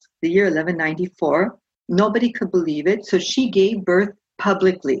the year 1194. Nobody could believe it, so she gave birth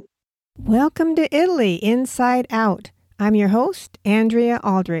publicly. Welcome to Italy, Inside Out. I'm your host, Andrea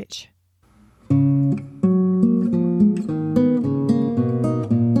Aldrich.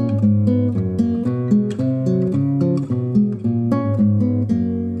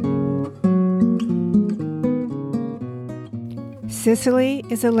 Sicily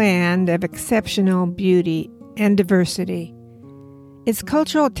is a land of exceptional beauty and diversity. Its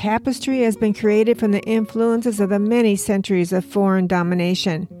cultural tapestry has been created from the influences of the many centuries of foreign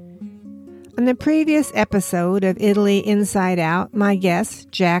domination. On the previous episode of Italy Inside Out, my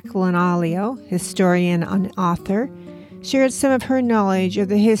guest, Jacqueline Alio, historian and author, shared some of her knowledge of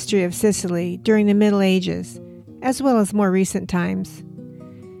the history of Sicily during the Middle Ages, as well as more recent times.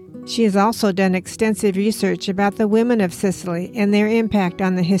 She has also done extensive research about the women of Sicily and their impact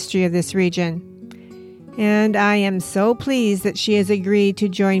on the history of this region. And I am so pleased that she has agreed to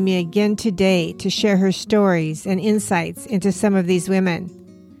join me again today to share her stories and insights into some of these women.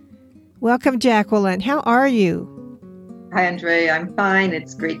 Welcome, Jacqueline. How are you? Hi, Andrea. I'm fine.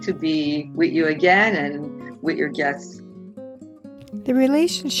 It's great to be with you again and with your guests. The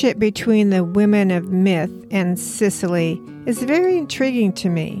relationship between the women of myth and Sicily is very intriguing to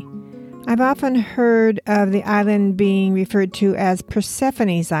me. I've often heard of the island being referred to as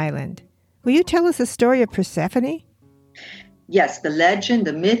Persephone's Island. Will you tell us the story of Persephone? Yes, the legend,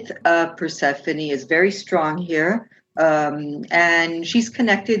 the myth of Persephone is very strong here. And she's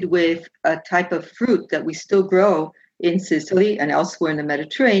connected with a type of fruit that we still grow in Sicily and elsewhere in the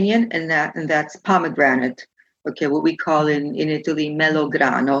Mediterranean, and that's pomegranate. Okay, what we call in Italy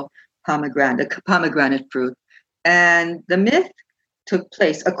melograno, pomegranate fruit. And the myth took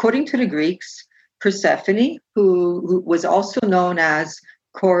place, according to the Greeks, Persephone, who was also known as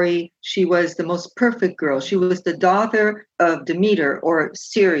Corey, she was the most perfect girl. She was the daughter of Demeter, or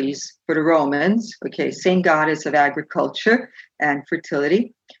Ceres for the Romans, okay, same goddess of agriculture and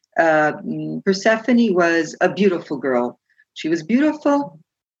fertility. Persephone was a beautiful girl. She was beautiful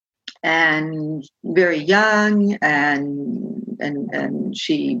and very young, and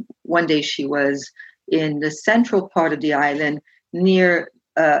one day she was in the central part of the island near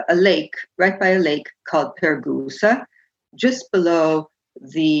a lake, right by a lake called Pergusa, just below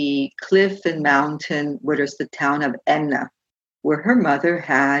the cliff and mountain where there's the town of Enna, where her mother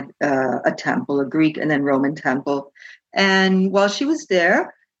had a temple, a Greek and then Roman temple. And while she was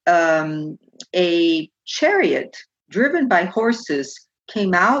there, a chariot driven by horses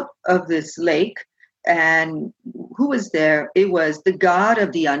came out of this lake. And who was there? It was the god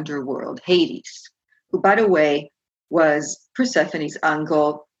of the underworld, Hades, who, by the way, was Persephone's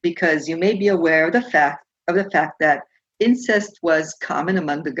uncle, because you may be aware of the fact that incest was common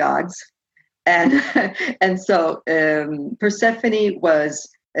among the gods, and so Persephone was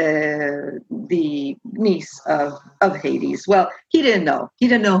the niece of Hades. Well, he didn't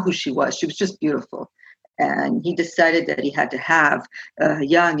know who she was. She was just beautiful, and he decided that he had to have a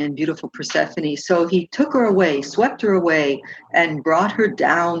young and beautiful Persephone. So he took her away, swept her away, and brought her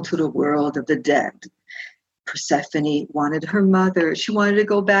down to the world of the dead. Persephone wanted her mother. She wanted to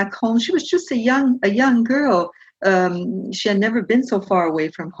go back home. She was just a young girl. She had never been so far away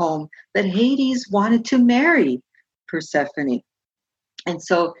from home. But Hades wanted to marry Persephone. And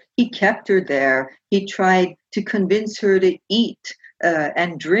so he kept her there. He tried to convince her to eat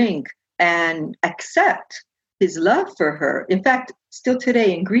and drink and accept his love for her. In fact, still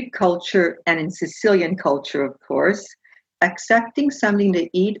today in Greek culture and in Sicilian culture, of course, accepting something to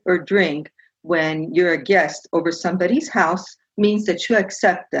eat or drink when you're a guest over somebody's house means that you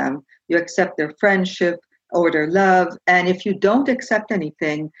accept them. You accept their friendship or their love. And if you don't accept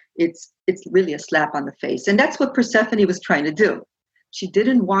anything, it's really a slap on the face. And that's what Persephone was trying to do. She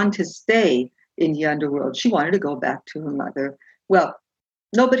didn't want to stay in the underworld. She wanted to go back to her mother. Well,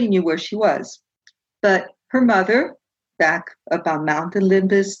 nobody knew where she was. But her mother, back up on Mount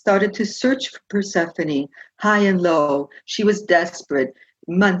Olympus, started to search for Persephone high and low. She was desperate.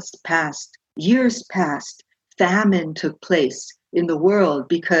 Months passed. Years passed. Famine took place in the world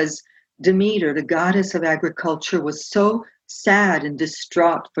because Demeter, the goddess of agriculture, was so sad and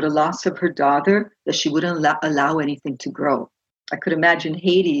distraught for the loss of her daughter that she wouldn't allow anything to grow. I could imagine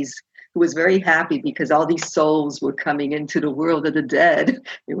Hades, who was very happy because all these souls were coming into the world of the dead.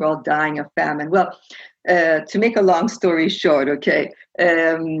 They were all dying of famine. Well, to make a long story short, okay,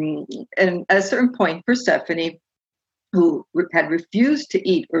 and at a certain point, Persephone, who had refused to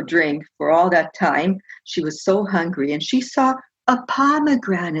eat or drink for all that time, she was so hungry, and she saw a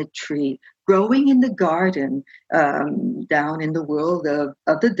pomegranate tree growing in the garden down in the world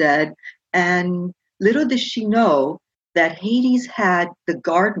of the dead. And little did she know that Hades had the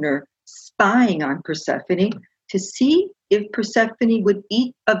gardener spying on Persephone to see if Persephone would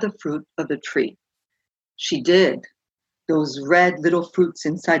eat of the fruit of the tree. She did. Those red little fruits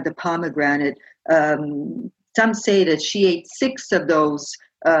inside the pomegranate. Some say that she ate 6 of those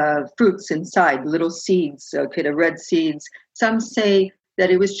fruits inside, little seeds, okay, the red seeds. Some say that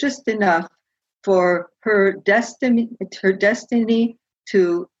it was just enough for her destiny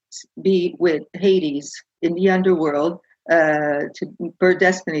to be with Hades in the underworld, for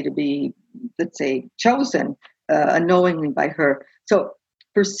destiny to be, let's say, chosen unknowingly by her. So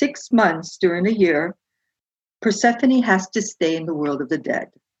for 6 months during the year, Persephone has to stay in the world of the dead,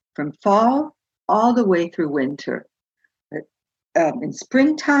 from fall all the way through winter. In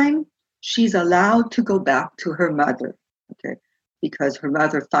springtime, she's allowed to go back to her mother, okay, because her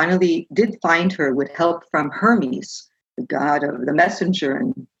mother finally did find her with help from Hermes, the god of the messenger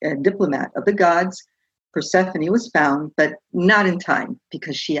and diplomat of the gods. Persephone was found, but not in time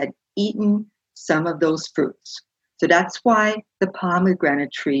because she had eaten some of those fruits. So that's why the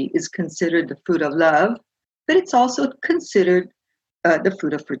pomegranate tree is considered the fruit of love, but it's also considered the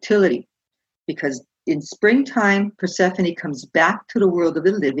fruit of fertility, because in springtime, Persephone comes back to the world of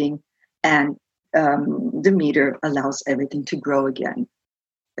the living, and Demeter allows everything to grow again.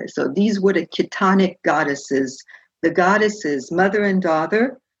 Okay, so these were the Chthonic goddesses, the goddesses, mother and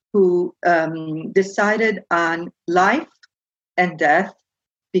daughter, who decided on life and death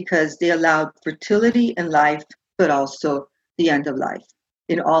because they allowed fertility and life, but also the end of life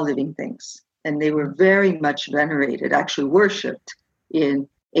in all living things. And they were very much venerated, actually worshipped in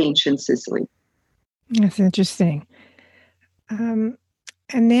ancient Sicily. That's interesting. And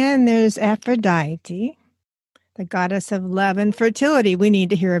then there's Aphrodite, the goddess of love and fertility. We need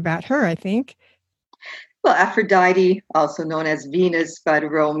to hear about her, I think. Well, Aphrodite, also known as Venus by the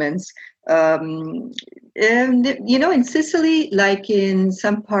Romans, and in Sicily, like in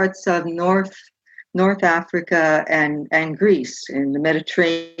some parts of North Africa and Greece, in the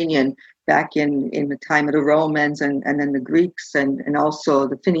Mediterranean, back in the time of the Romans and then the Greeks and also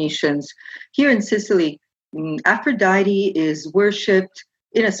the Phoenicians. Here in Sicily, Aphrodite is worshipped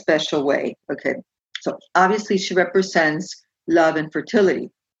in a special way. Okay, so obviously she represents love and fertility,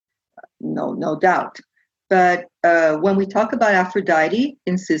 no doubt. But when we talk about Aphrodite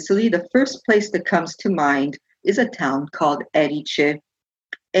in Sicily, the first place that comes to mind is a town called Erice.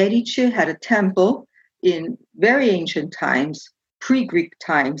 Erice had a temple in very ancient times, pre-Greek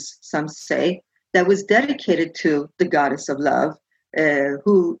times, some say, that was dedicated to the goddess of love,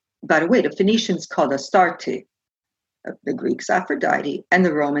 who, by the way, the Phoenicians called Astarte, the Greeks Aphrodite, and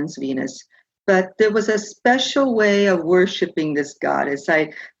the Romans Venus. But there was a special way of worshiping this goddess.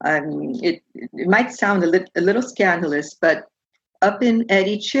 It might sound a little scandalous, but up in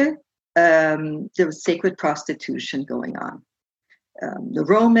Erice, there was sacred prostitution going on. The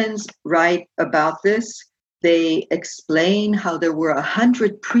Romans write about this. They explain how there were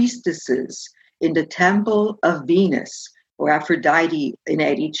 100 priestesses in the temple of Venus, or Aphrodite in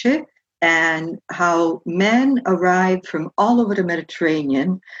Erice, and how men arrived from all over the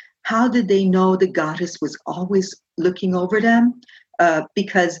Mediterranean. How did they know the goddess was always looking over them?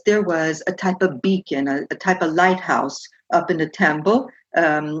 Because there was a type of beacon, a type of lighthouse up in the temple,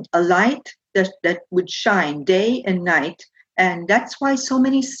 a light that would shine day and night. And that's why so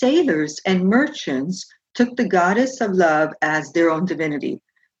many sailors and merchants took the goddess of love as their own divinity,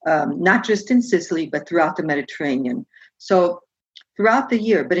 not just in Sicily, but throughout the Mediterranean. So throughout the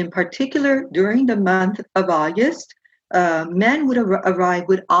year, but in particular during the month of August, men would arrive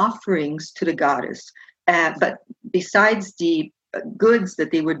with offerings to the goddess. But besides the goods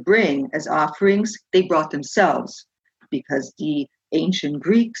that they would bring as offerings, they brought themselves, because the ancient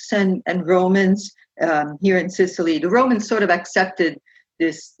Greeks and Romans here in Sicily, the Romans sort of accepted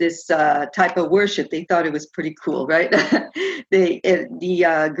this type of worship. They thought it was pretty cool, right?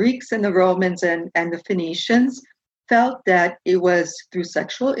 The Greeks and the Romans and the Phoenicians felt that it was through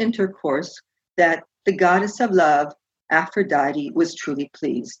sexual intercourse that the goddess of love, Aphrodite, was truly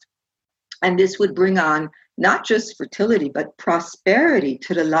pleased. And this would bring on not just fertility, but prosperity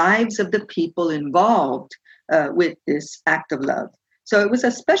to the lives of the people involved with this act of love. So it was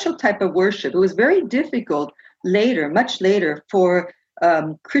a special type of worship. It was very difficult later, much later, for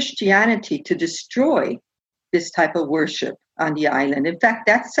Christianity to destroy this type of worship on the island. In fact,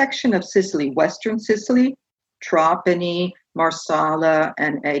 that section of Sicily, Western Sicily, Trapani, Marsala,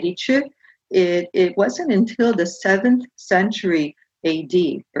 and Erice, it wasn't until the 7th century AD,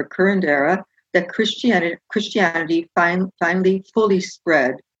 or current era, that Christianity finally fully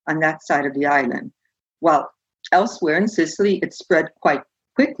spread on that side of the island. While elsewhere in Sicily, it spread quite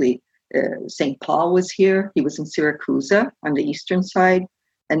quickly. St. Paul was here. He was in Syracuse on the eastern side.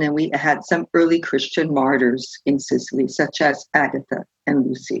 And then we had some early Christian martyrs in Sicily, such as Agatha and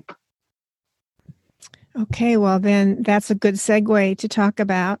Lucy. Okay, well then that's a good segue to talk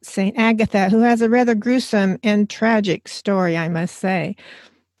about St. Agatha, who has a rather gruesome and tragic story, I must say.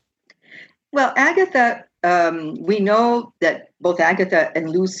 Well, Agatha, we know that both Agatha and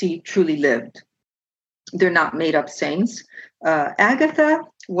Lucy truly lived. They're not made-up saints. Agatha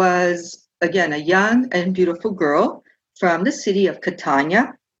was, again, a young and beautiful girl from the city of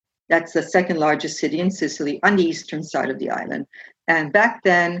Catania. That's the second largest city in Sicily on the eastern side of the island. And back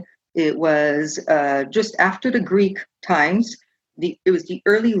then, it was just after the Greek times. It was the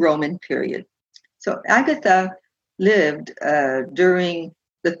early Roman period. So Agatha lived during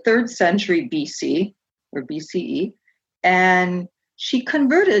the 3rd century BC or BCE, and she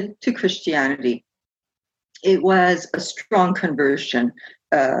converted to Christianity. It was a strong conversion.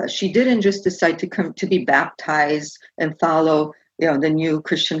 She didn't just decide to come to be baptized and follow, the new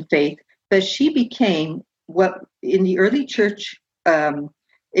Christian faith, but she became what in the early church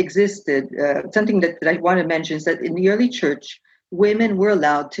existed. Something that I want to mention is that in the early church, women were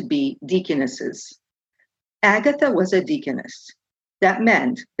allowed to be deaconesses. Agatha was a deaconess. That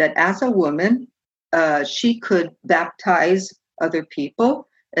meant that as a woman, she could baptize other people,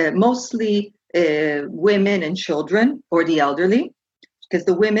 mostly women and children or the elderly, because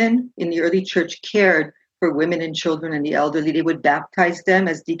the women in the early church cared for women and children and the elderly. They would baptize them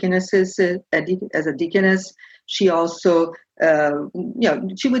as deaconesses, as a deaconess. She also,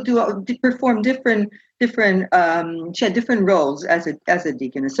 she would perform different. She had different roles as a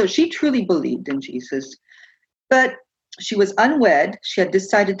deaconess. So she truly believed in Jesus, but she was unwed. She had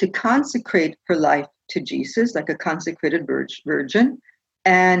decided to consecrate her life to Jesus, like a consecrated virgin.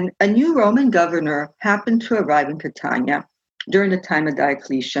 And a new Roman governor happened to arrive in Catania during the time of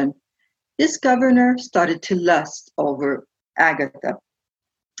Diocletian. This governor started to lust over Agatha.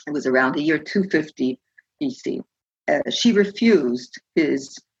 It was around the year 250 BC. She refused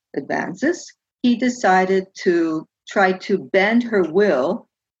his advances. He decided to try to bend her will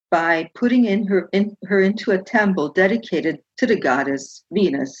by putting her into a temple dedicated to the goddess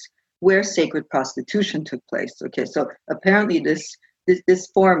Venus, where sacred prostitution took place. Okay, so apparently this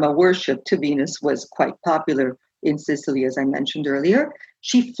form of worship to Venus was quite popular in Sicily, as I mentioned earlier.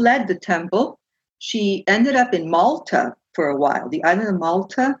 She fled the temple. She ended up in Malta for a while. The island of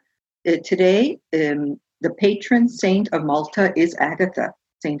Malta, today, the patron saint of Malta is Agatha,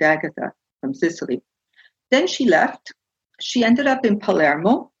 Saint Agatha from Sicily. Then she left. She ended up in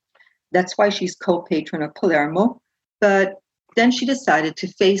Palermo. That's why she's co-patron of Palermo. But then she decided to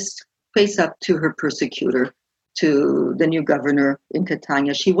face up to her persecutor, to the new governor in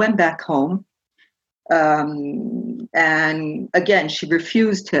Catania. She went back home. And again, she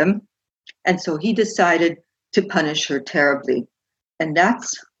refused him. And so he decided to punish her terribly. And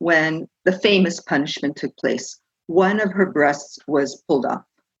that's when the famous punishment took place. One of her breasts was pulled off.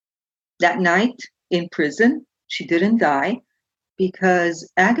 That night in prison, she didn't die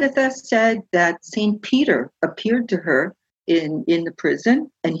because Agatha said that St. Peter appeared to her in the prison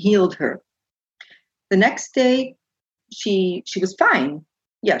and healed her. The next day, she was fine.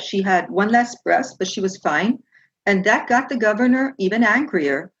 Yeah, she had one less breast, but she was fine. And that got the governor even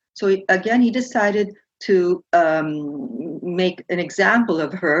angrier. So he decided to make an example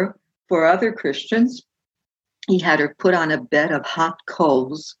of her for other Christians. He had her put on a bed of hot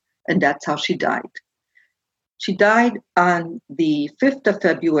coals, and that's how she died. She died on the 5th of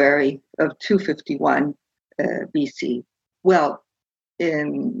February of 251 BC. Well,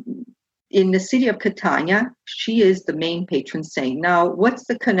 in the city of Catania, she is the main patron saint. Now, what's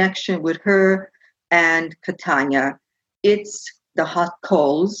the connection with her and Catania? It's the hot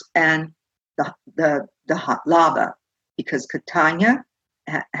coals and the hot lava, because Catania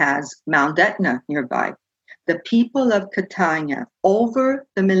has Mount Etna nearby. The people of Catania, over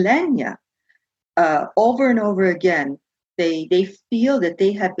the millennia, over and over again, they feel that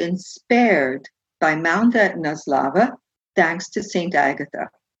they have been spared by Mount Etna's lava thanks to Saint Agatha.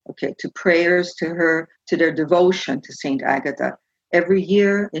 Okay, to prayers to her, to their devotion to Saint Agatha. Every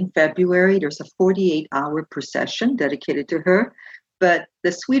year in February, there's a 48-hour procession dedicated to her. But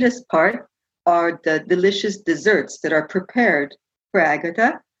the sweetest part are the delicious desserts that are prepared for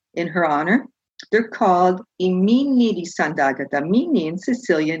Agatha in her honor. They're called I mini di Sant'Agata. Mini in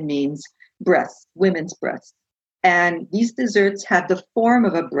Sicilian means breast, women's breast. And these desserts have the form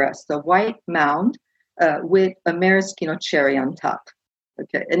of a breast, a white mound with a maraschino cherry on top.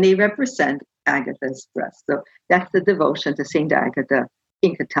 Okay, and they represent Agatha's breast. So that's the devotion to Saint Agatha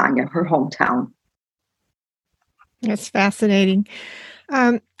in Catania, her hometown. That's fascinating.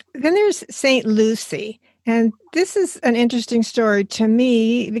 Then there's St. Lucy. And this is an interesting story to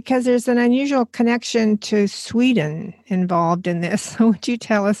me because there's an unusual connection to Sweden involved in this. Would you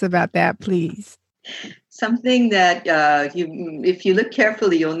tell us about that, please? Something that if you look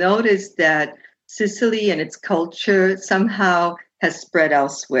carefully, you'll notice that Sicily and its culture somehow has spread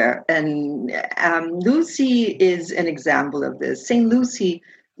elsewhere. And Lucy is an example of this. St. Lucy,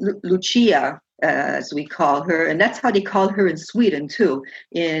 Lucia, as we call her, and that's how they call her in Sweden too.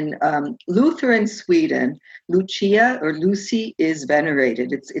 In Lutheran Sweden, Lucia or Lucy is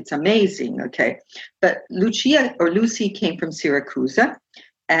venerated. It's amazing, okay? But Lucia or Lucy came from Syracuse,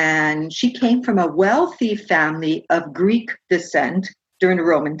 and she came from a wealthy family of Greek descent during the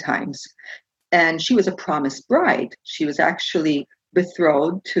Roman times. And she was a promised bride. She was actually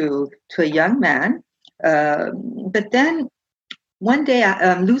betrothed to a young man. But then one day,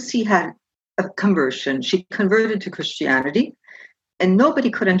 Lucy had a conversion. She converted to Christianity, and nobody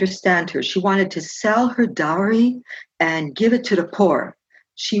could understand her. She wanted to sell her dowry and give it to the poor.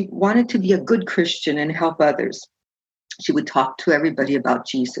 She wanted to be a good Christian and help others. She would talk to everybody about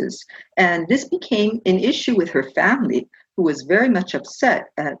Jesus. And this became an issue with her family, who was very much upset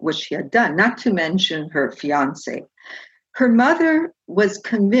at what she had done, not to mention her fiance. Her mother was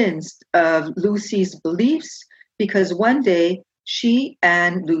convinced of Lucy's beliefs because one day she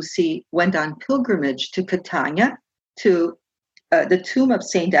and Lucy went on pilgrimage to Catania, to the tomb of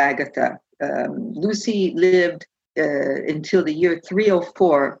Saint Agatha. Lucy lived until the year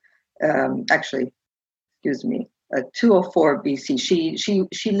 304, 204 BC.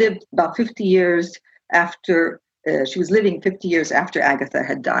 She lived about 50 years after, she was living 50 years after Agatha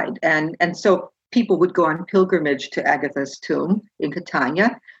had died. And so people would go on pilgrimage to Agatha's tomb in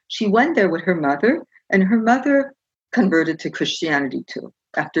Catania. She went there with her mother, and her mother converted to Christianity too,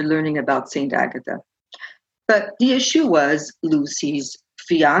 after learning about Saint Agatha. But the issue was Lucy's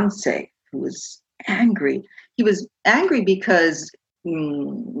fiance, who was angry. He was angry because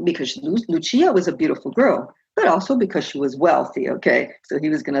Lucia was a beautiful girl, but also because she was wealthy, okay? So he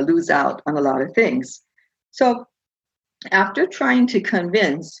was going to lose out on a lot of things. So after trying to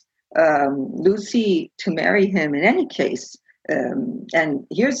convince Lucy to marry him in any case, and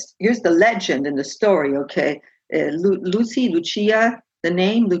here's the legend in the story, okay? Lucia, the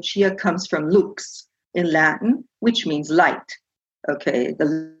name Lucia comes from lux in Latin, which means light. Okay,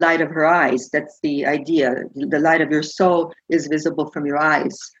 the light of her eyes, that's the idea. The light of your soul is visible from your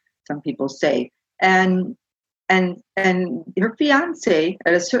eyes, some people say. And her fiance,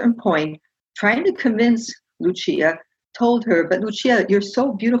 at a certain point, trying to convince Lucia, told her, but Lucia, you're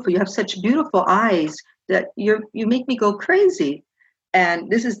so beautiful. You have such beautiful eyes that you make me go crazy.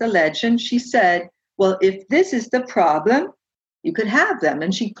 And this is the legend. She said, well, if this is the problem, you could have them.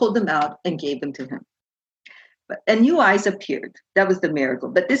 And she pulled them out and gave them to him. And new eyes appeared. That was the miracle.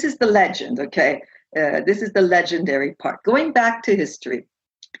 But this is the legend, okay? This is the legendary part. Going back to history,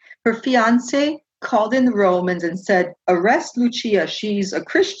 her fiance called in the Romans and said, arrest Lucia. She's a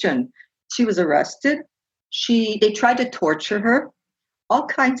Christian. She was arrested. They tried to torture her. All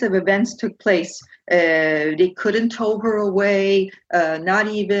kinds of events took place. They couldn't tow her away, not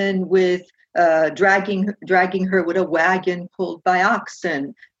even with dragging her with a wagon pulled by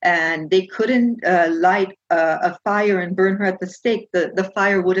oxen, and they couldn't light a fire and burn her at the stake. The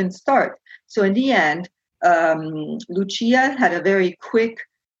fire wouldn't start. So in the end, Lucia had a very quick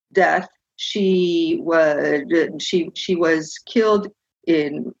death. She was killed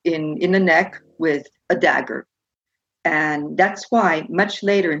in the neck with a dagger, and that's why much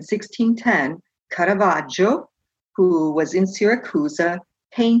later in 1610, Caravaggio, who was in Syracuse,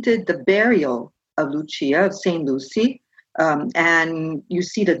 painted the burial of Lucia, of St. Lucy, and you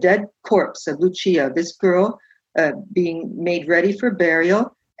see the dead corpse of Lucia, this girl, being made ready for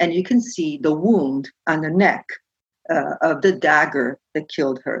burial, and you can see the wound on the neck of the dagger that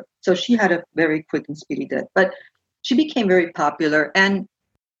killed her. So she had a very quick and speedy death, but she became very popular, and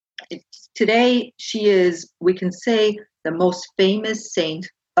today she is, we can say, the most famous saint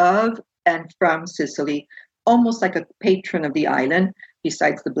of and from Sicily, almost like a patron of the island,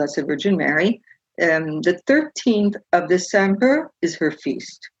 besides the Blessed Virgin Mary. The 13th of December is her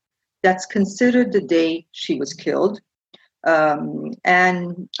feast. That's considered the day she was killed.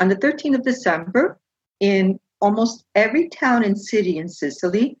 And on the 13th of December, in almost every town and city in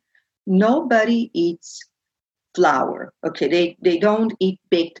Sicily, nobody eats flour. Okay, they don't eat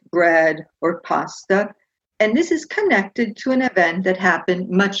baked bread or pasta. And this is connected to an event that happened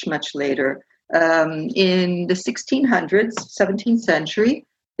much, much later. In the 1600s, 17th century,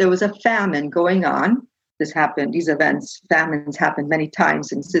 there was a famine going on. Famines happened many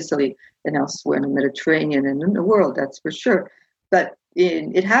times in Sicily and elsewhere in the Mediterranean and in the world, that's for sure. But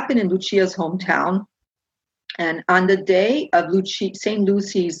It happened in Lucia's hometown. And on the day of St.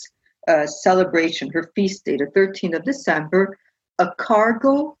 Lucy's celebration, her feast day, the 13th of December,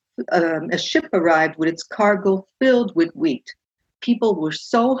 a ship arrived with its cargo filled with wheat. People were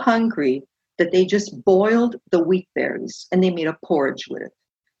so hungry that they just boiled the wheat berries and they made a porridge with it.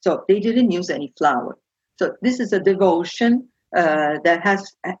 So they didn't use any flour. So this is a devotion that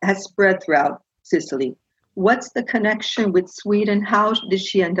has spread throughout Sicily. What's the connection with Sweden? How did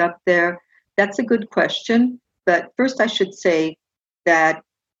she end up there? That's a good question. But first I should say that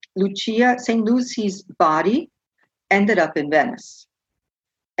St. Lucy's body ended up in Venice.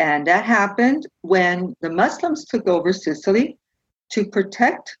 And that happened when the Muslims took over Sicily to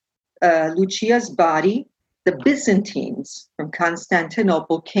protect Lucia's body. The Byzantines from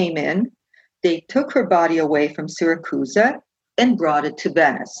Constantinople came in. They took her body away from Syracuse and brought it to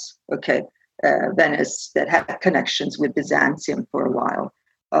Venice. Okay, Venice that had connections with Byzantium for a while.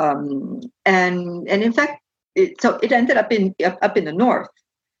 And in fact, it ended up in the north.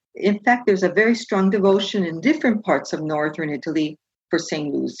 In fact, there's a very strong devotion in different parts of northern Italy for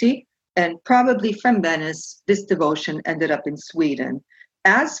St. Lucy, and probably from Venice, this devotion ended up in Sweden.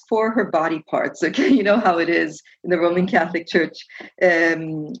 As for her body parts, okay, you know how it is in the Roman Catholic Church.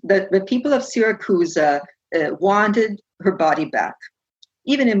 The people of Syracuse wanted her body back,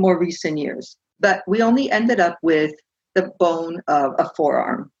 even in more recent years. But we only ended up with the bone of a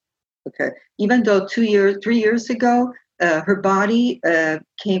forearm. Okay, even though 3 years ago, her body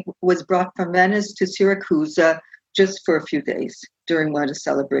was brought from Venice to Syracuse just for a few days during one of the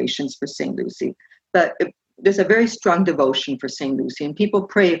celebrations for St. Lucy. But there's a very strong devotion for St. Lucy, and people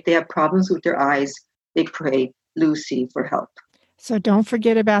pray if they have problems with their eyes, they pray Lucy for help. So don't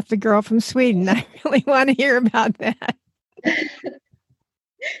forget about the girl from Sweden. I really want to hear about that.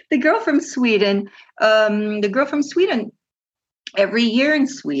 The girl from Sweden, every year in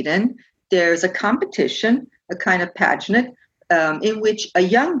Sweden, there's a competition, a kind of pageant, in which a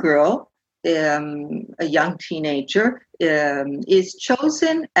young girl, a young teenager, is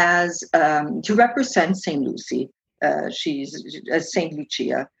chosen as to represent St. Lucy. She's St.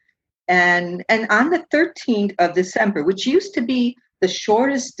 Lucia. And on the 13th of December, which used to be the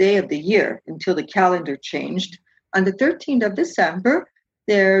shortest day of the year until the calendar changed, on the 13th of December,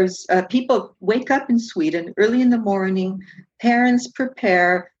 there's people wake up in Sweden early in the morning. Parents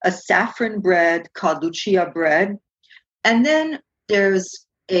prepare a saffron bread called Lucia bread. And then there's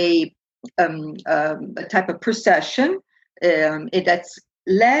a type of procession that's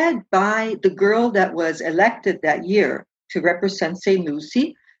led by the girl that was elected that year to represent St.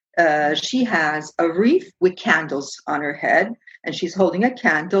 Lucy. She has a wreath with candles on her head, and she's holding a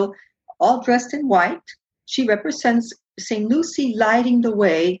candle, all dressed in white. She represents St. Lucy lighting the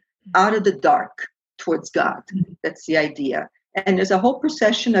way out of the dark towards God. That's the idea. And there's a whole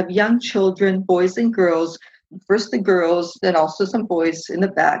procession of young children, boys and girls, first the girls, then also some boys in the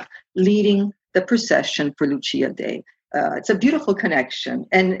back, leading the procession for Lucia Day. It's a beautiful connection.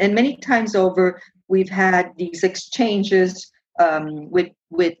 And many times over, we've had these exchanges with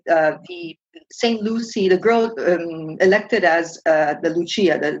the St. Lucy, the girl elected as the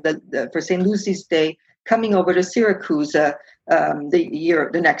Lucia for St. Lucy's Day, coming over to Syracuse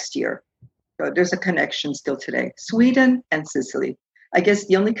the next year. So there's a connection still today. Sweden and Sicily. I guess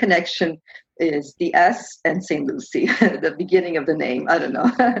the only connection is the S and St. Lucy, the beginning of the name. I don't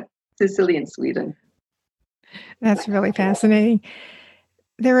know. Sicily and Sweden. That's really fascinating.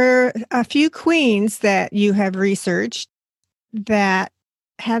 There are a few queens that you have researched that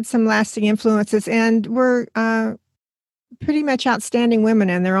had some lasting influences and were pretty much outstanding women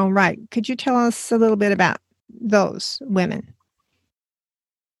in their own right. Could you tell us a little bit about those women?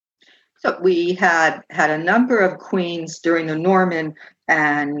 So we had a number of queens during the Norman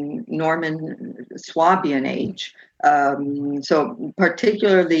Swabian age. So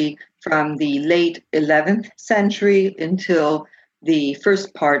particularly from the late 11th century until the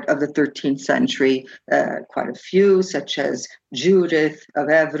first part of the 13th century, quite a few, such as Judith of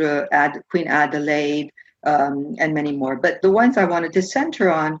Evreux, Queen Adelaide, and many more. But the ones I wanted to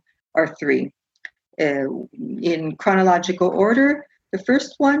center on are three. In chronological order, the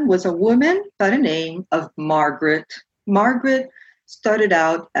first one was a woman by the name of Margaret. Margaret started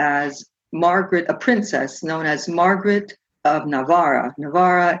out as a princess known as Margaret of Navarra.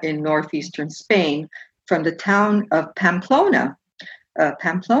 Navarra in northeastern Spain, from the town of Pamplona.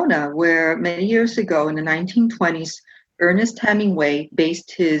 Pamplona, where many years ago in the 1920s, Ernest Hemingway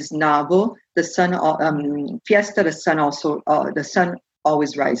based his novel, Fiesta, the Sun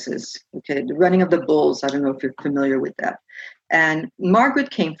Always Rises. Okay, The Running of the Bulls. I don't know if you're familiar with that. And Margaret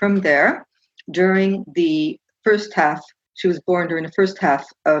came from there during the first half She was born during the first half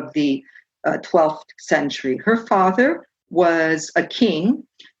of the 12th century. Her father was a king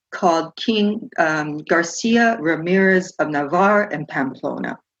called King Garcia Ramirez of Navarre and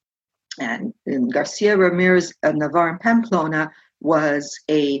Pamplona. And Garcia Ramirez of Navarre and Pamplona was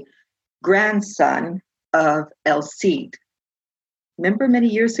a grandson of El Cid. Remember many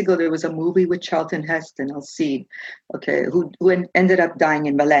years ago, there was a movie with Charlton Heston, El Cid, okay, who ended up dying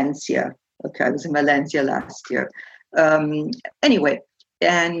in Valencia. Okay, I was in Valencia last year. Anyway,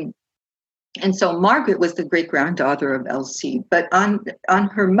 and so Margaret was the great-granddaughter of El Cid, but on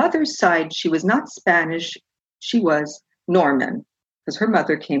her mother's side, she was not Spanish, she was Norman, because her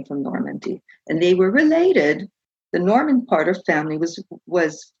mother came from Normandy, and they were related. The Norman part of family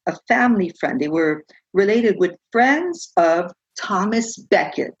was a family friend. They were related with friends of Thomas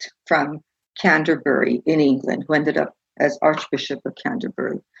Becket from Canterbury in England, who ended up as Archbishop of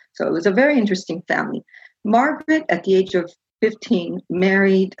Canterbury. So it was a very interesting family. Margaret, at the age of 15,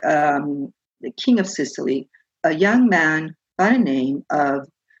 married the King of Sicily, a young man by the name of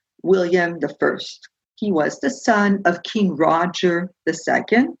William I. He was the son of King Roger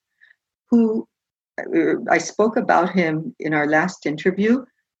II, who I spoke about him in our last interview.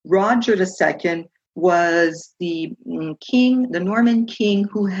 Roger II was the Norman king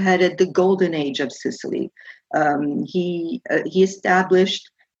who headed the Golden Age of Sicily. He established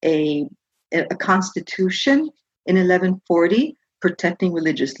a constitution in 1140, protecting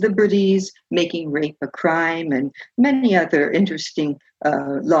religious liberties, making rape a crime, and many other interesting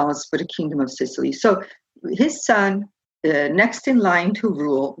laws for the Kingdom of Sicily. So his son, next in line to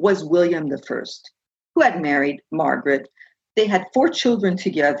rule, was William I, who had married Margaret. They had 4 children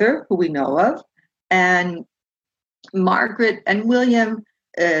together, who we know of, and Margaret and William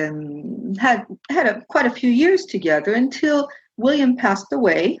had quite a few years together until William passed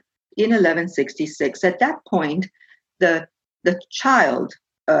away in 1166. At that point, the child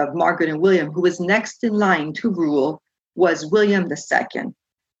of Margaret and William, who was next in line to rule, was William II.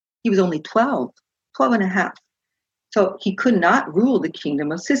 He was only 12 and a half. So he could not rule the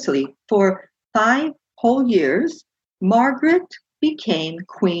Kingdom of Sicily. For 5 whole years, Margaret became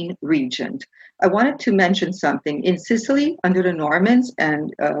Queen Regent. I wanted to mention something. In Sicily, under the Normans,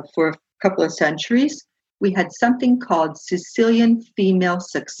 and for a couple of centuries, we had something called Sicilian female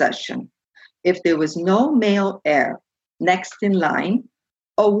succession. If there was no male heir next in line,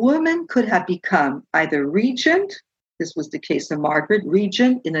 a woman could have become either regent, this was the case of Margaret,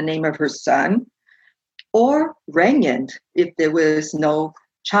 regent in the name of her son, or regnant if there was no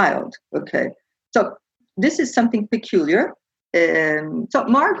child. Okay, so this is something peculiar. So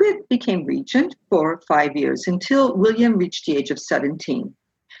Margaret became regent for 5 years until William reached the age of 17.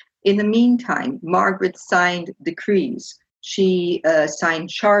 In the meantime, Margaret signed decrees. She signed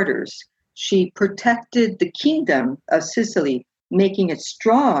charters. She protected the kingdom of Sicily, making it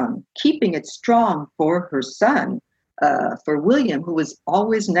strong, keeping it strong for her son, for William, who was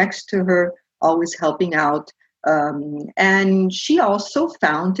always next to her, always helping out. And she also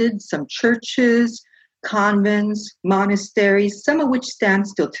founded some churches, convents, monasteries, some of which stand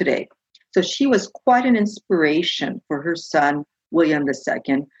still today. So she was quite an inspiration for her son, William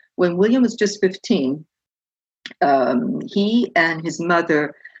II. When William was just 15, he and his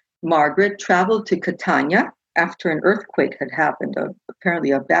mother, Margaret, traveled to Catania after an earthquake had happened,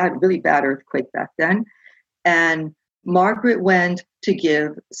 apparently a really bad earthquake back then. And Margaret went to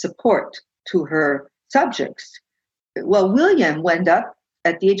give support to her subjects. Well, William went up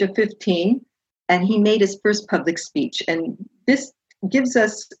at the age of 15, and he made his first public speech. And this gives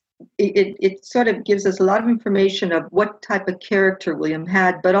us, it sort of gives us a lot of information of what type of character William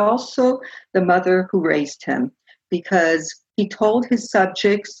had, but also the mother who raised him, because he told his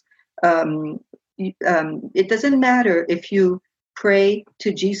subjects, it doesn't matter if you pray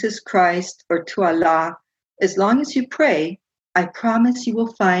to Jesus Christ or to Allah, as long as you pray, I promise you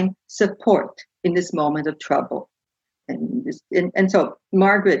will find support in this moment of trouble. And so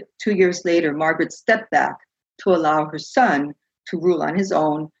Margaret, 2 years later, Margaret stepped back to allow her son to rule on his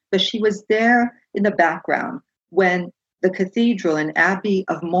own, but she was there in the background when the cathedral and abbey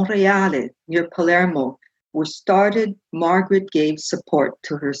of Monreale near Palermo were started. Margaret gave support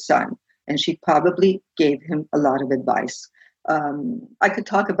to her son, and she probably gave him a lot of advice. I could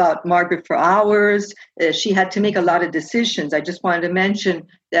talk about Margaret for hours. She had to make a lot of decisions. I just wanted to mention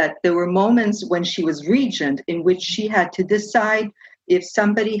that there were moments when she was regent in which she had to decide if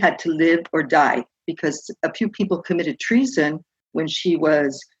somebody had to live or die, because a few people committed treason when she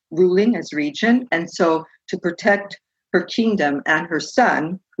was ruling as regent. And so to protect her kingdom and her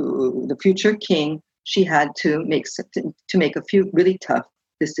son, who the future king, she had to make a few really tough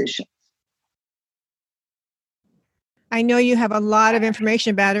decisions. I know you have a lot of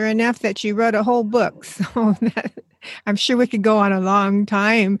information about her, enough that you wrote a whole book. So I'm sure we could go on a long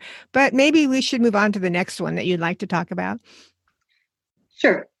time, but maybe we should move on to the next one that you'd like to talk about.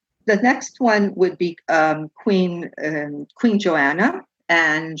 Sure. The next one would be Queen Joanna.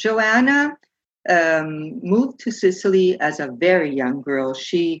 And Joanna moved to Sicily as a very young girl.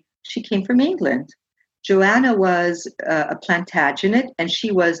 She came from England. Joanna was a Plantagenet, and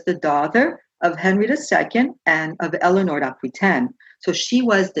she was the daughter of Henry II and of Eleanor d'Aquitaine. So she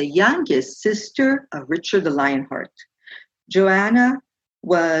was the youngest sister of Richard the Lionheart. Joanna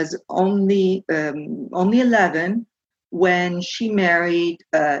was only 11 when she married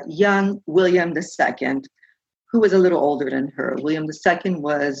young William II, who was a little older than her. William II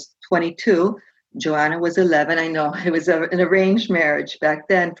was 22. Joanna was 11. I know it was an arranged marriage back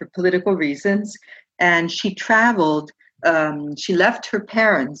then for political reasons. And she traveled, she left her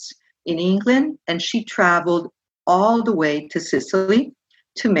parents in England, and she traveled all the way to Sicily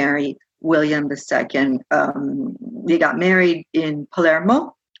to marry William II. They got married in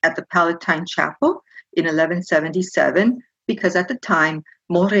Palermo at the Palatine Chapel in 1177, because at the time,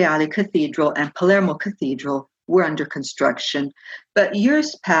 Monreale Cathedral and Palermo Cathedral were under construction. But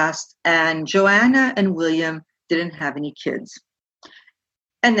years passed, and Joanna and William didn't have any kids.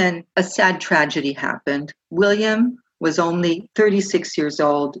 And then a sad tragedy happened. William was only 36 years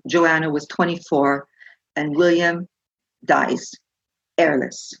old. Joanna was 24, and William dies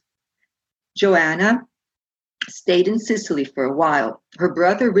heirless. Joanna stayed in Sicily for a while. Her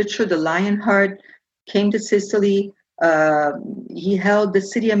brother, Richard the Lionheart, came to Sicily. He held the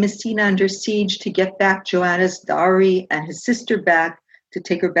city of Messina under siege to get back Joanna's dowry and his sister back, to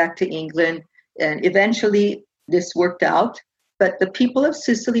take her back to England. And eventually this worked out. But the people of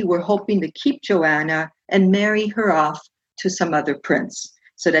Sicily were hoping to keep Joanna and marry her off to some other prince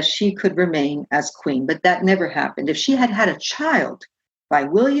so that she could remain as queen. But that never happened. If she had had a child by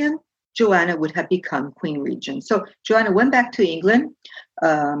William, Joanna would have become queen regent. So Joanna went back to England.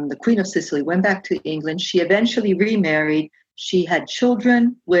 The Queen of Sicily went back to England. She eventually remarried. She had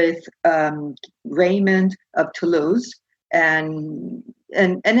children with Raymond of Toulouse. And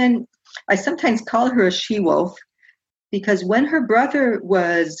then I sometimes call her a she-wolf, because when her brother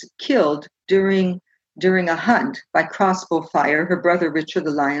was killed during a hunt by crossbow fire, her brother Richard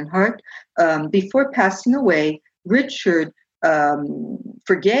the Lionheart, before passing away, Richard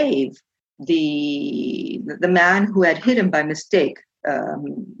forgave the man who had hit him by mistake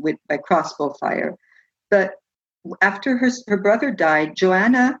by crossbow fire. But after her brother died,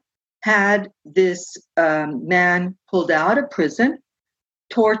 Joanna had this man pulled out of prison,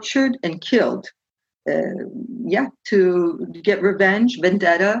 tortured, and killed. To get revenge,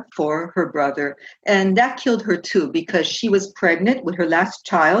 vendetta for her brother. And that killed her too, because she was pregnant with her last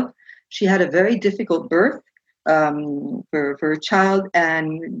child. She had a very difficult birth for her child,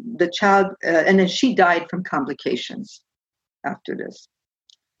 and the child, and then she died from complications after this.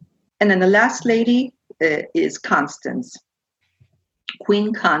 And then the last lady is Constance.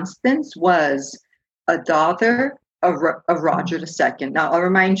 Queen Constance was a daughter of Roger II. Now, I'll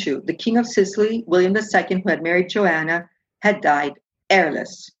remind you, the King of Sicily, William II, who had married Joanna, had died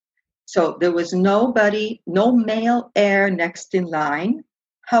heirless. So there was no male heir next in line.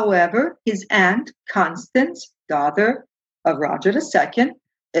 However, his aunt, Constance, daughter of Roger II,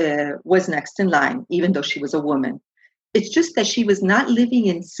 was next in line, even though she was a woman. It's just that she was not living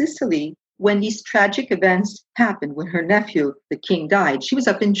in Sicily when these tragic events happened, when her nephew, the king, died. She was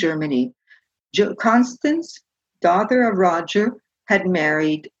up in Germany. Constance, daughter of Roger, had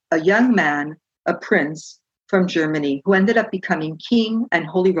married a young man, a prince from Germany, who ended up becoming king and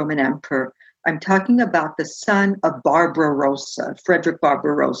Holy Roman Emperor. I'm talking about the son of Barbarossa, Frederick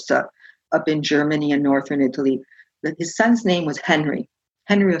Barbarossa, up in Germany and northern Italy. His son's name was Henry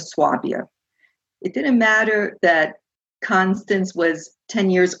of Swabia. It didn't matter that Constance was 10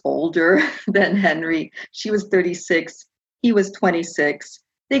 years older than Henry. She was 36. He was 26.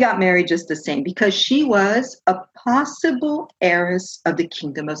 They got married just the same, because she was a possible heiress of the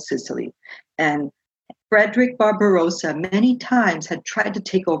Kingdom of Sicily. And Frederick Barbarossa many times had tried to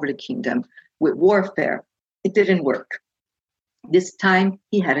take over the kingdom with warfare. It didn't work. This time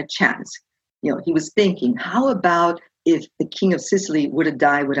he had a chance. He was thinking, how about if the King of Sicily would have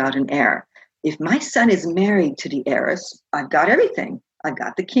died without an heir? If my son is married to the heiress, I've got everything. I've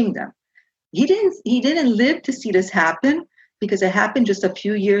got the kingdom. He didn't live to see this happen, because it happened just a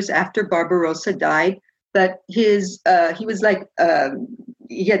few years after Barbarossa died. But he had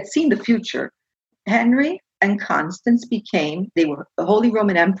seen the future. Henry and Constance they were the Holy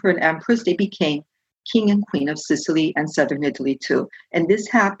Roman Emperor and Empress. They became King and Queen of Sicily and southern Italy too. And this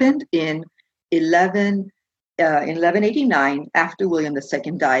happened in 11 in 1189, after William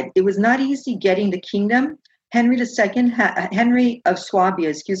II died. It was not easy getting the kingdom. Henry of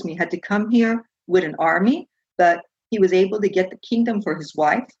Swabia, had to come here with an army, but he was able to get the kingdom for his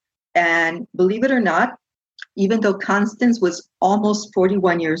wife. And believe it or not, even though Constance was almost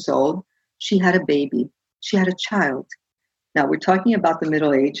 41 years old, she had a baby. She had a child. Now, we're talking about the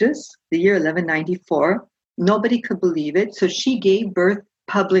Middle Ages, the year 1194. Nobody could believe it. So she gave birth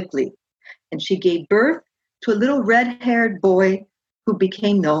publicly. And she gave birth to a little red-haired boy who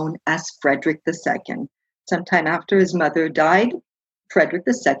became known as Frederick II. Sometime after his mother died, Frederick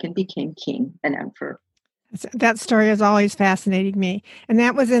II became king and emperor. That story has always fascinated me. And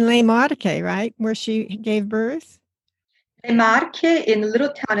that was in Le Marche, right, where she gave birth? Le Marche, in the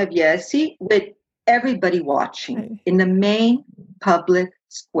little town of Jesi, with everybody watching in the main public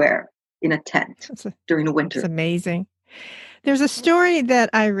square in a tent during the winter. It's amazing. There's a story that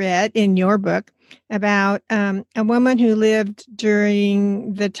I read in your book about a woman who lived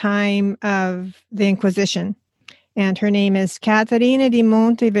during the time of the Inquisition, and her name is Caterina di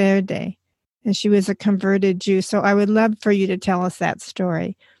Monteverde, and she was a converted Jew. So I would love for you to tell us that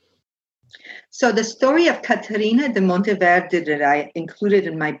story. So the story of Caterina de Monteverde that I included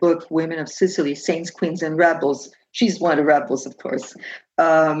in my book, Women of Sicily, Saints, Queens, and Rebels. She's one of the rebels, of course.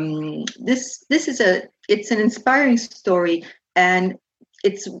 It's an inspiring story, and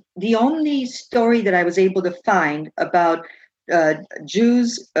it's the only story that I was able to find about a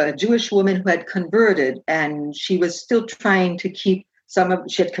Jewish woman who had converted, and she was still trying to keep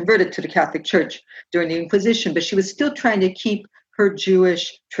she had converted to the Catholic Church during the Inquisition, but she was still trying to keep her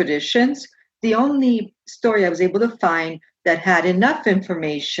Jewish traditions. The only story I was able to find that had enough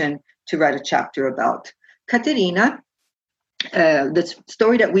information to write a chapter about. Caterina, the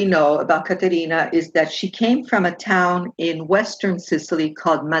story that we know about Caterina is that she came from a town in western Sicily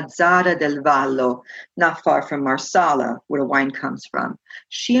called Mazara del Vallo, not far from Marsala, where the wine comes from.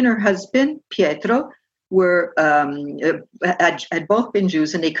 She and her husband, Pietro, had both been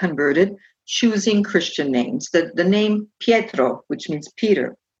Jews, and they converted, choosing Christian names. The name Pietro, which means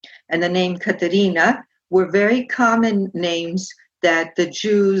Peter, and the name Caterina were very common names that the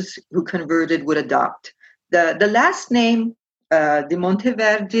Jews who converted would adopt. The last name, de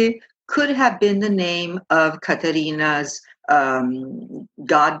Monteverde, could have been the name of Caterina's one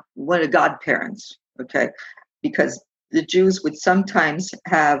of the godparents, okay? Because the Jews would sometimes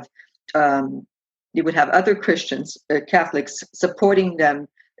have, they would have other Christians, Catholics, supporting them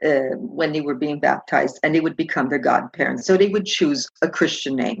when they were being baptized, and they would become their godparents. So they would choose a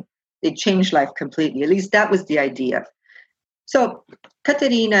Christian name. They changed life completely. At least that was the idea. So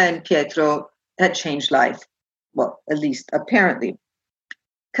Caterina and Pietro had changed life. Well, at least apparently.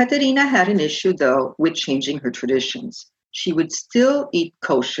 Caterina had an issue, though, with changing her traditions. She would still eat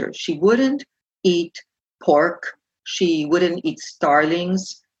kosher. She wouldn't eat pork. She wouldn't eat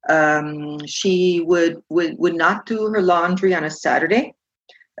starlings. She would not do her laundry on a Saturday.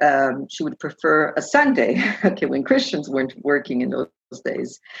 She would prefer a Sunday, okay, when Christians weren't working in those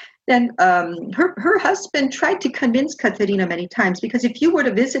days. Then her husband tried to convince Caterina many times, because if you were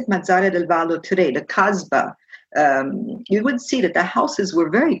to visit Mazara del Vallo today, the Casbah, you would see that the houses were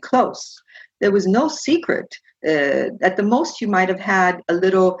very close. There was no secret. At the most, you might have had a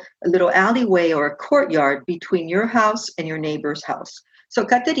little alleyway or a courtyard between your house and your neighbor's house. So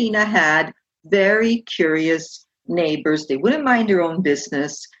Caterina had very curious neighbors. They wouldn't mind their own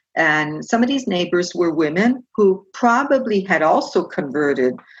business. And some of these neighbors were women who probably had also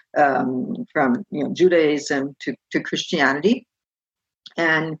converted from Judaism to Christianity.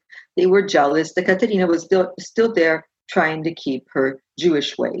 And they were jealous that Caterina was still there trying to keep her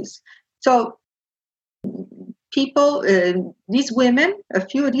Jewish ways. So these women, a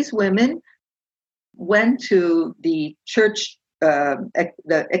few of these women went to the church,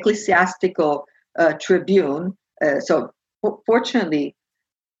 the ecclesiastical tribune. So fortunately,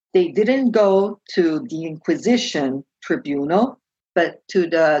 they didn't go to the Inquisition tribunal, but to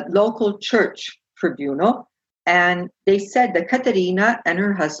the local church tribunal. And they said that Caterina and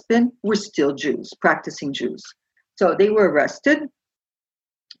her husband were still Jews, practicing Jews. So they were arrested.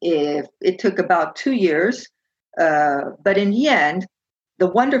 It took about 2 years. But in the end, the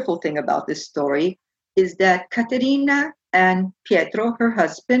wonderful thing about this story is that Caterina and Pietro, her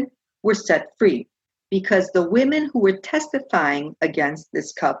husband, were set free, because the women who were testifying against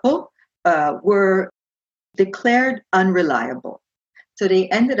this couple were declared unreliable. So they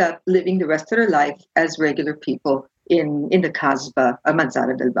ended up living the rest of their life as regular people in the Casbah of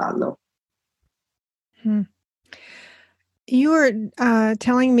Mazara del Vallo. You were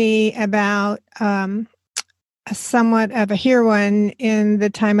telling me about somewhat of a heroine in the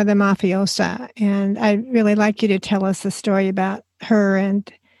time of the mafiosa. And I'd really like you to tell us a story about her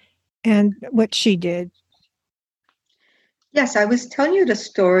and what she did. Yes, I was telling you the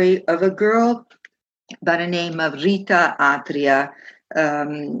story of a girl by the name of Rita Atria.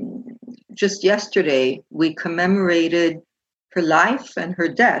 Um, just yesterday, we commemorated her life and her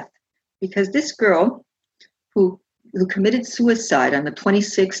death because this girl who committed suicide on the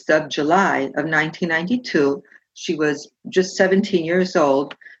 26th of July of 1992, she was just 17 years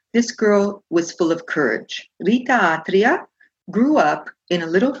old. This girl was full of courage. Rita Atria grew up in a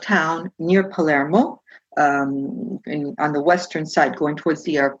little town near Palermo, on the western side going towards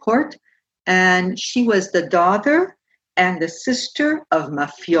the airport. And she was the daughter and the sister of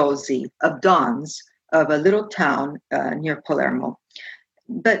mafiosi, of dons, of a little town near Palermo.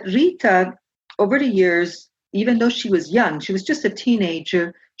 But Rita, over the years, even though she was young, she was just a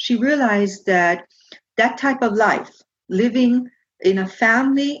teenager, she realized that that type of life, living in a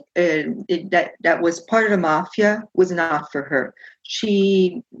family that was part of the mafia, was not for her.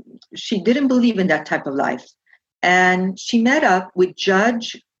 She didn't believe in that type of life. And she met up with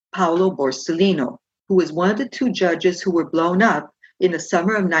Judge Paolo Borsellino, who was one of the two judges who were blown up in the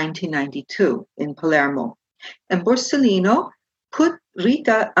summer of 1992 in Palermo. And Borsellino put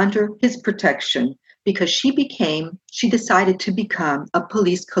Rita under his protection because she decided to become a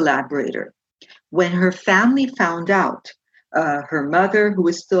police collaborator. When her family found out, her mother, who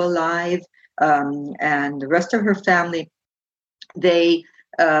was still alive, and the rest of her family, they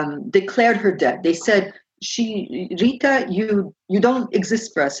declared her dead. They said, Rita, you don't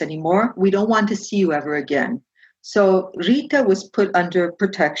exist for us anymore. We don't want to see you ever again. So Rita was put under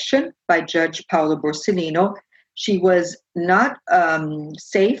protection by Judge Paolo Borsellino. She was not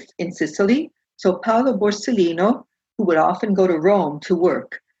safe in Sicily. So Paolo Borsellino, who would often go to Rome to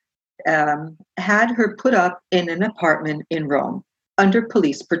work, had her put up in an apartment in Rome under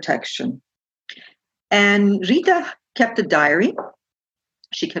police protection. And Rita kept a diary.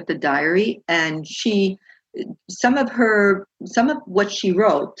 She kept a diary, and some of what she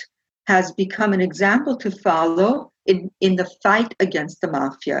wrote has become an example to follow in the fight against the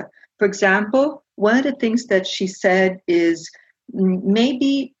mafia. For example, one of the things that she said is,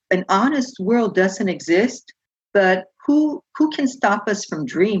 maybe an honest world doesn't exist, but who can stop us from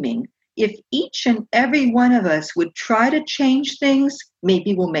dreaming? If each and every one of us would try to change things,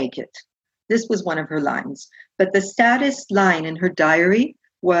 maybe we'll make it. This was one of her lines. But the saddest line in her diary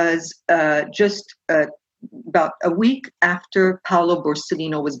was just about a week after Paolo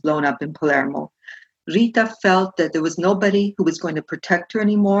Borsellino was blown up in Palermo. Rita felt that there was nobody who was going to protect her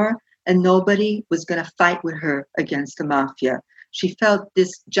anymore, and nobody was going to fight with her against the mafia. She felt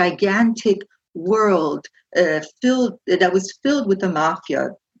this gigantic world that was filled with the mafia,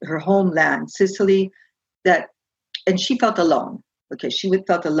 her homeland, Sicily, and she felt alone. Okay, she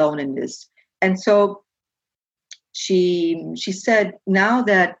felt alone in this. And so she said, now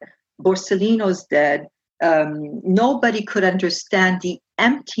that Borsellino's dead, nobody could understand the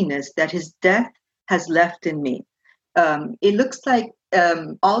emptiness that his death has left in me. It looks like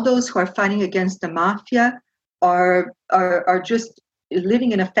all those who are fighting against the mafia are just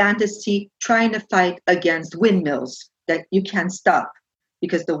living in a fantasy, trying to fight against windmills that you can't stop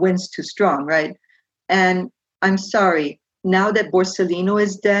because the wind's too strong, right? And I'm sorry, now that Borsellino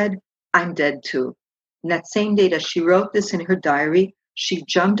is dead, I'm dead too. And that same day that she wrote this in her diary, she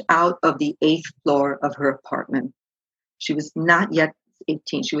jumped out of the 8th floor of her apartment. She was not yet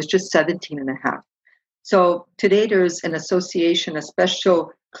 18. She was just 17 and a half. So today there's an association, a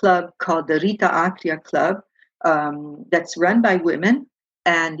special club called the Rita Atria Club that's run by women.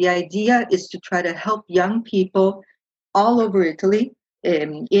 And the idea is to try to help young people all over Italy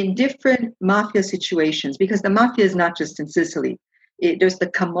in different mafia situations, because the mafia is not just in Sicily. There's the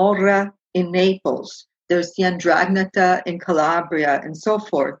Camorra in Naples. There's the Andrangheta in Calabria and so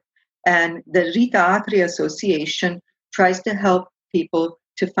forth. And the Rita Atria Association tries to help people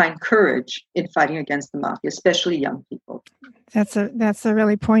to find courage in fighting against the mafia, especially young people. That's a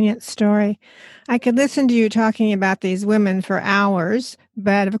really poignant story. I could listen to you talking about these women for hours,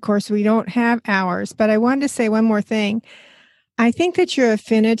 but of course we don't have hours. But I wanted to say one more thing. I think that your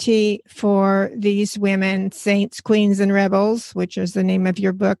affinity for these women, saints, queens, and rebels, which is the name of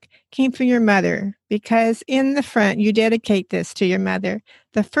your book, came from your mother, because in the front, you dedicate this to your mother,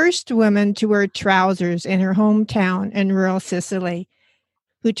 the first woman to wear trousers in her hometown in rural Sicily,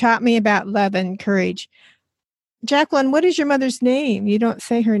 who taught me about love and courage. Jacqueline, what is your mother's name? You don't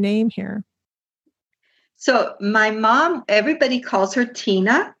say her name here. So my mom, everybody calls her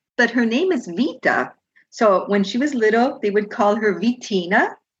Tina, but her name is Vita. So when she was little, they would call her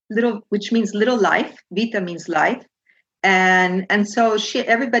Vitina. little, which means little life. Vita means life. And so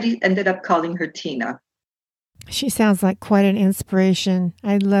everybody ended up calling her Tina. She sounds like quite an inspiration.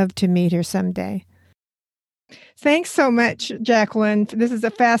 I'd love to meet her someday. Thanks so much, Jacqueline. This is a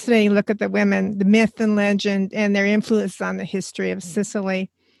fascinating look at the women, the myth and legend, and their influence on the history of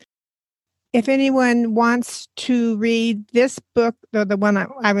Sicily. If anyone wants to read this book, or the one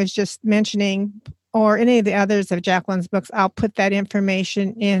I was just mentioning, or any of the others of Jacqueline's books, I'll put that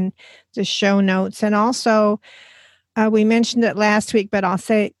information in the show notes. And also, we mentioned it last week, but I'll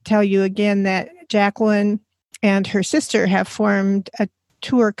tell you again that Jacqueline and her sister have formed a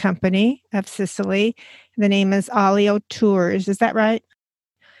tour company of Sicily. The name is Alio Tours. Is that right?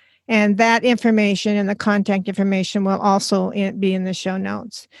 And that information and the contact information will also be in the show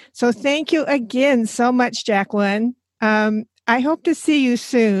notes. So thank you again so much, Jacqueline. I hope to see you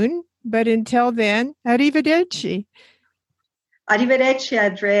soon. But until then, arrivederci. Arrivederci,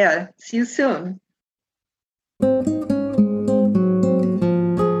 Andrea. See you soon.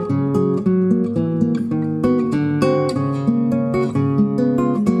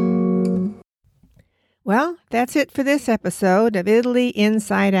 Well, that's it for this episode of Italy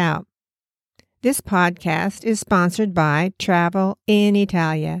Inside Out. This podcast is sponsored by Travel in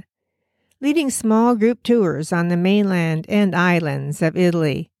Italia, leading small group tours on the mainland and islands of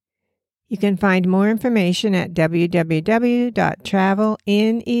Italy. You can find more information at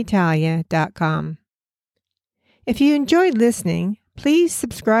www.travelinitalia.com. If you enjoyed listening, please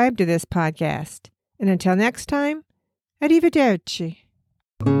subscribe to this podcast. And until next time, arrivederci.